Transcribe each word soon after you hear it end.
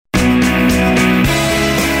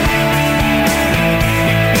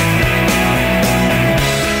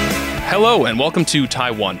Hello and welcome to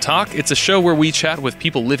Taiwan Talk. It's a show where we chat with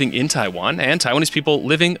people living in Taiwan and Taiwanese people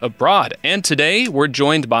living abroad. And today we're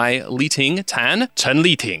joined by Li-Ting Tan, Chen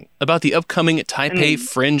Li-Ting, about the upcoming Taipei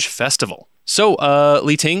Fringe Festival. So,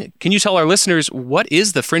 Li-Ting, can you tell our listeners what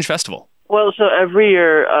is the Fringe Festival? Well, so every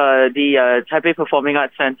year, the Taipei Performing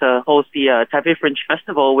Arts Center hosts the Taipei Fringe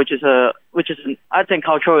Festival, which is an arts and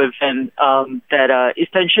cultural event that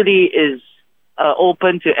essentially is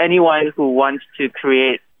open to anyone who wants to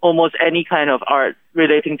create almost any kind of art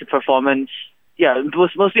relating to performance. Yeah, it was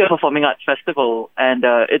mostly a performing arts festival, and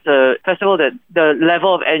it's a festival that the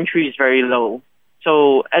level of entry is very low.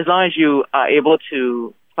 So as long as you are able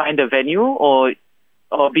to find a venue or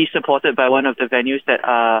be supported by one of the venues that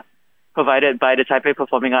are provided by the Taipei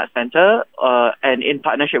Performing Arts Center and in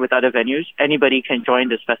partnership with other venues, anybody can join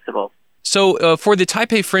this festival. So for the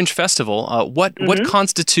Taipei Fringe Festival, what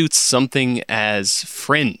constitutes something as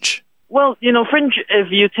fringe? Well, fringe, if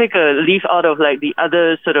you take a leaf out of like the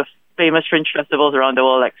other sort of famous fringe festivals around the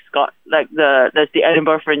world, there's the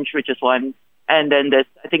Edinburgh Fringe, which is one, and then there's,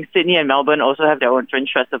 I think, Sydney and Melbourne also have their own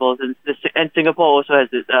fringe festivals, and Singapore also has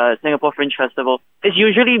this Singapore Fringe Festival. It's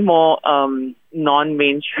usually more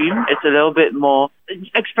non-mainstream. It's a little bit more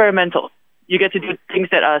experimental. You get to do things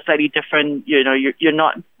that are slightly different. You're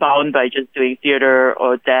not bound by just doing theater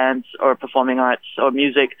or dance or performing arts or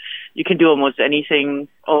music. You can do almost anything,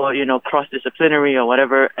 or cross-disciplinary or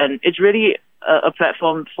whatever. And it's really a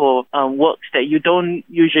platform for works that you don't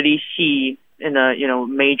usually see in a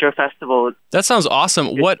major festival. That sounds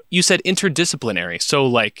awesome. What you said, interdisciplinary, so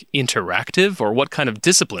like interactive, or what kind of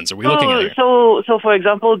disciplines are we looking at here? So for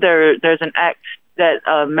example, there's an act that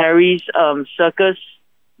marries circus,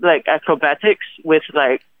 like acrobatics, with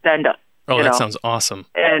like stand-up. Oh, that sounds awesome.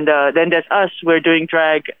 And then there's us. We're doing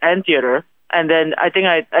drag and theater. And then I think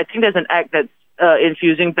there's an act that's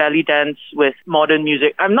infusing belly dance with modern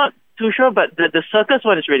music. I'm not too sure, but the circus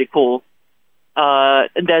one is really cool.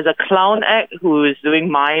 There's a clown act who is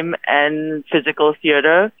doing mime and physical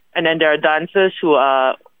theater. And then there are dancers who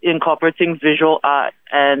are incorporating visual art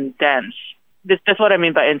and dance. That's what I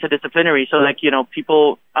mean by interdisciplinary. So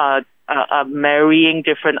people are marrying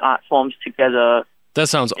different art forms together. That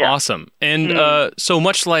sounds awesome. And so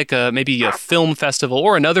much like maybe a film festival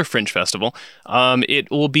or another fringe festival, it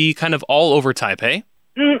will be kind of all over Taipei.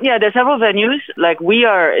 Yeah, there's several venues. Like we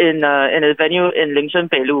are in a venue in Lingshan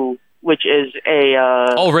Beilu, which is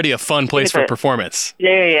already a fun place for performance.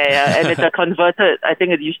 Yeah. And it's a converted. I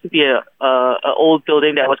think it used to be a old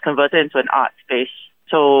building that was converted into an art space.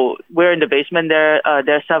 So we're in the basement there.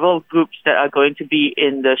 There are several groups that are going to be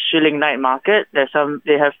in the Shilling Night Market. They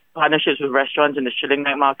have partnerships with restaurants in the Shilling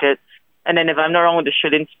Night Market. And then if I'm not wrong, with the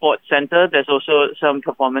Shilin Sports Center, there's also some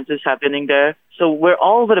performances happening there. So we're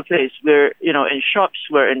all over the place. We're, in shops,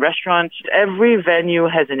 we're in restaurants. Every venue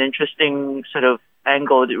has an interesting sort of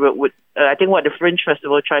angle. I think what the Fringe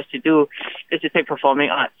Festival tries to do is to take performing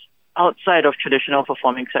arts outside of traditional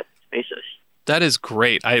performing spaces. That is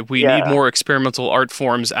great. We need more experimental art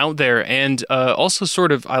forms out there. And also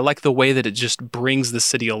I like the way that it just brings the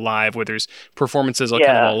city alive, where there's performances kind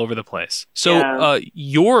of all over the place. So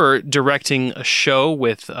you're directing a show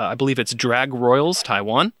with, I believe it's Drag Royals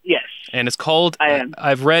Taiwan. Yes. And it's called, I am.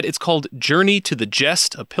 I've read, it's called Journey to the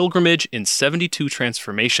Jest, A Pilgrimage in 72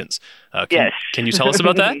 Transformations. Can you tell us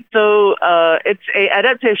about that? So it's a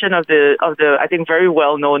adaptation of the I think very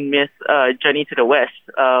well-known myth, Journey to the West,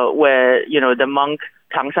 where, the monk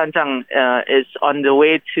Tang Sanzang is on the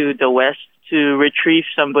way to the West to retrieve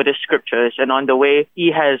some Buddhist scriptures. And on the way,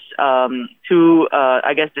 he has two,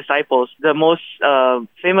 disciples. The most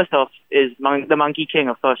famous of is the Monkey King,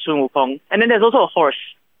 of course, Sun Wukong. And then there's also a horse.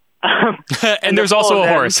 And there's also a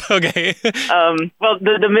horse. Okay. Well,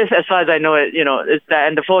 the myth, as far as I know it, is that,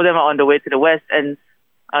 and the four of them are on the way to the West, and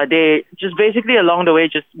they just basically along the way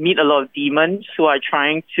just meet a lot of demons who are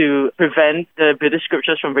trying to prevent the Buddhist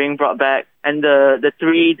scriptures from being brought back. And the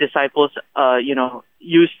three disciples,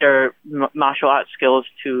 use their martial arts skills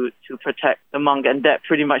to protect the monk, and that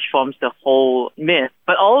pretty much forms the whole myth.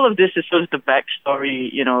 But all of this is sort of the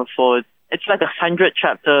backstory, for. It's like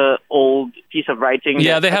 100-chapter old piece of writing.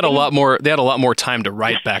 Yeah, they had a lot more time to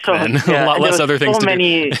write back then. A lot less other things to do. So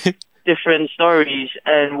many different stories,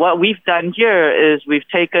 and what we've done here is we've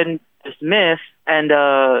taken this myth and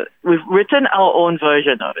we've written our own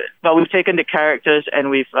version of it. But we've taken the characters and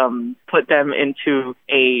we've put them into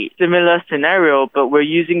a similar scenario, but we're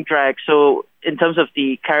using drag. So in terms of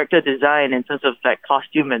the character design, in terms of like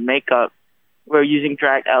costume and makeup, we're using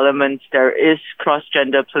drag elements. There is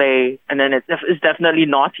cross-gender play, and then it's definitely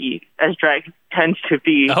naughty, as drag tends to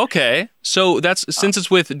be. Okay. So that's since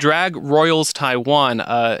it's with Drag Royals Taiwan,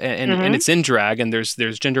 and it's in drag, and there's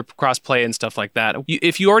gender crossplay and stuff like that.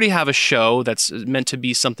 If you already have a show that's meant to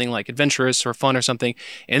be something like adventurous or fun or something,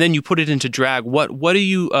 and then you put it into drag, what are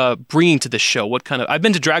you bringing to the show? What kind of? I've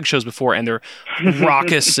been to drag shows before, and they're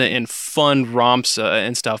raucous and fun romps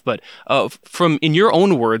and stuff. But from in your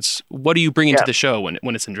own words, what are you bringing to the show when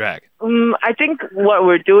it's in drag? I think what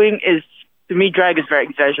we're doing is, to me, drag is very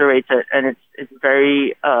exaggerated, and it's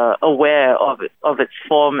very aware of its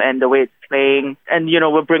form and the way it's playing. And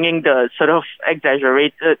we're bringing the sort of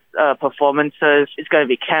exaggerated performances. It's going to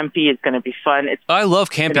be campy. It's going to be fun. I love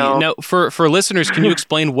campy. Now, for listeners, can you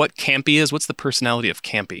explain what campy is? What's the personality of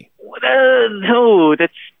campy? No,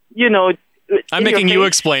 that's I'm making you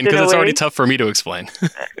explain because it's already tough for me to explain.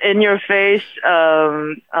 In your face,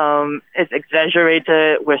 it's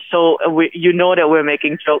exaggerated. You know that we're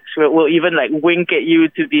making jokes. We'll even wink at you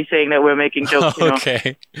to be saying that we're making jokes.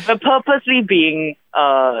 Okay. But purposely being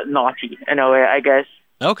naughty in a way, I guess.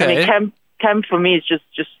 Okay. I mean, camp for me is just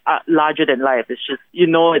larger than life. It's just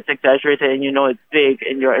it's exaggerated and it's big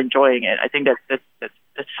and you're enjoying it. I think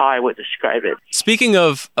that's how I would describe it. Speaking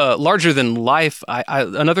of larger than life,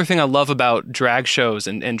 another thing I love about drag shows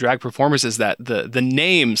and drag performers is that the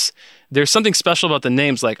names. There's something special about the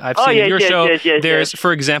names. Like I've seen your show. There's,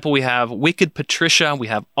 for example, we have Wicked Patricia, we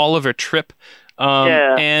have Oliver Tripp.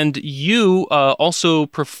 And you also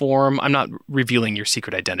perform. I'm not revealing your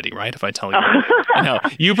secret identity, right? If I tell you, no,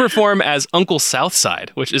 you perform as Uncle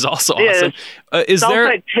Southside, which is also awesome.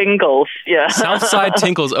 Southside Tinkles, Southside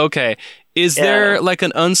Tinkles. Okay, is there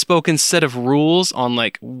an unspoken set of rules on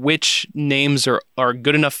which names are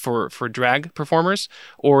good enough for drag performers,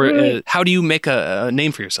 or how do you make a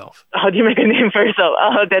name for yourself? How do you make a name for yourself?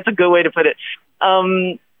 That's a good way to put it.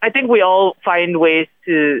 I think we all find ways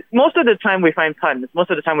to, most of the time we find puns. Most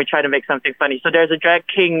of the time we try to make something funny. So there's a drag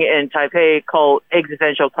king in Taipei called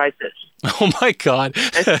Existential Crisis. Oh my God.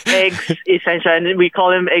 It's Eggs Essential, and we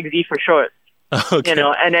call him Eggsy for short. Okay.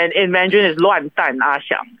 And then in Mandarin is 乱弹阿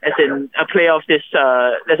翔, as in a play of this,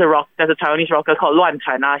 there's a Taiwanese rocker called 乱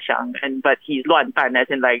弹阿翔, but he's 乱弹, as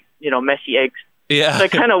in messy eggs. Yeah. So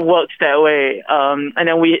it kind of works that way. And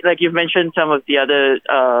then we, you've mentioned some of the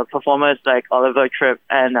other performers like Oliver Tripp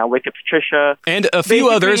and Wicked Patricia. And a few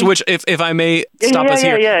others, which if I may stop us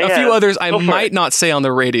here, a few others I might not say on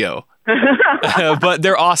the radio. But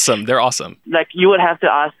they're awesome. They're awesome. You would have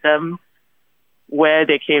to ask them where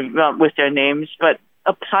they came with their names. But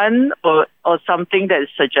a pun or something that is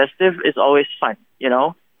suggestive is always fun,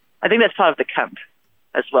 I think that's part of the camp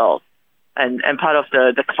as well. And part of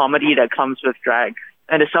the comedy that comes with drag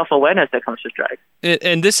and the self-awareness that comes with drag.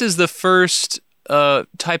 And this is the first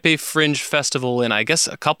Taipei Fringe Festival in, I guess,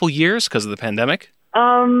 a couple years because of the pandemic?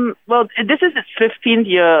 Well, this is its 15th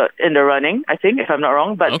year in the running, I think, if I'm not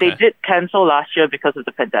wrong. But They did cancel last year because of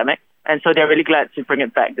the pandemic. And so they're really glad to bring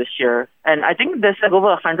it back this year. And I think there's over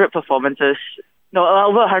 100 performances. No,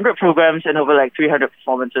 over 100 programs and over 300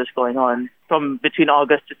 performances going on from between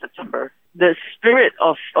August to September. The spirit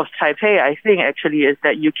of Taipei, I think, actually, is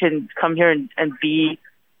that you can come here and be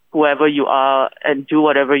whoever you are and do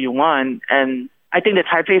whatever you want. And I think the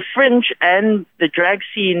Taipei Fringe and the drag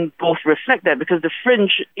scene both reflect that, because the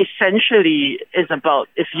Fringe essentially is about,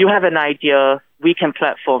 if you have an idea, we can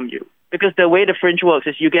platform you. Because the way the Fringe works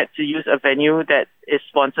is you get to use a venue that is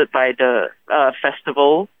sponsored by the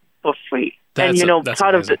festival for free. Part amazing. Of that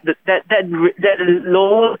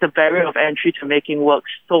lowers the barrier of entry to making work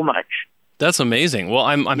so much. That's amazing. Well,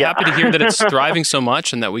 I'm happy to hear that it's thriving so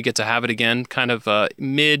much and that we get to have it again kind of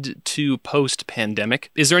mid to post-pandemic.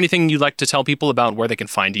 Is there anything you'd like to tell people about where they can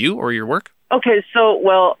find you or your work? Okay,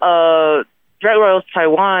 so, Drag Royals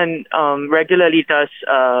Taiwan regularly does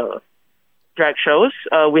drag shows.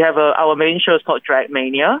 We have our main show is called Drag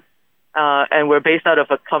Mania, and we're based out of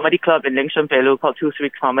a comedy club in Lingshan Peilu called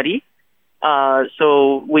 2-3 Comedy.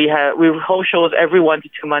 So we hold shows every 1 to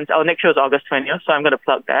 2 months. Our next show is August 20th, so I'm going to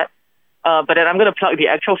plug that. But then I'm going to plug the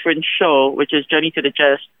actual Fringe show, which is Journey to the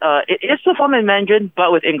Jest. It is performed in Mandarin,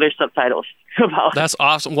 but with English subtitles. That's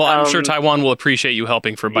awesome. Well, I'm sure Taiwan will appreciate you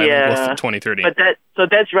helping for Bilingual 2030. But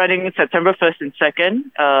that's running September 1st and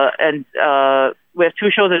 2nd. And we have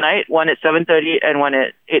 2 shows a night, one at 7:30 and one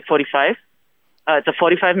at 8:45. It's a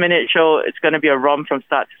 45-minute show. It's going to be a romp from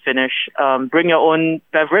start to finish. Bring your own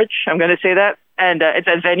beverage, I'm going to say that. And it's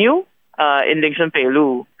at venue in Lingshan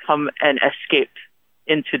Peilu. Come and escape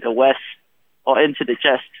into the West or into the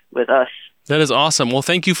Jest with us. That is awesome. Well,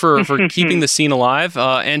 thank you for keeping the scene alive.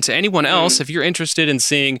 And to anyone else, if you're interested in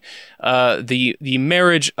seeing the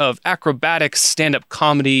marriage of acrobatics, stand-up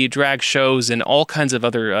comedy, drag shows, and all kinds of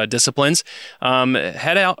other disciplines,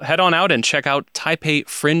 head on out and check out Taipei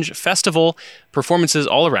Fringe Festival. Performances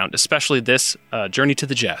all around, especially this Journey to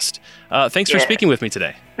the Jest. Thanks for speaking with me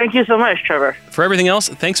today. Thank you so much, Trevor. For everything else,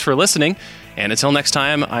 thanks for listening. And until next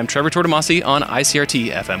time, I'm Trevor Tortomasi on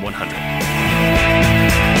ICRT FM 100.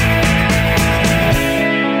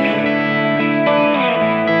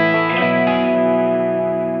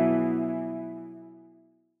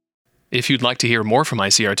 If you'd like to hear more from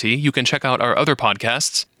ICRT, you can check out our other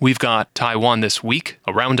podcasts. We've got Taiwan This Week,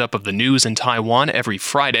 a roundup of the news in Taiwan every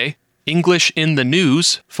Friday, English in the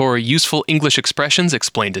News for useful English expressions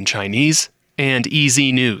explained in Chinese, and EZ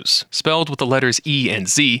News, spelled with the letters E and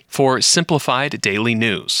Z, for simplified daily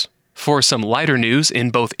news. For some lighter news in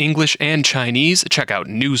both English and Chinese, check out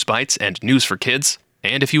News Bites and News for Kids.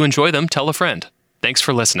 And if you enjoy them, tell a friend. Thanks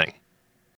for listening.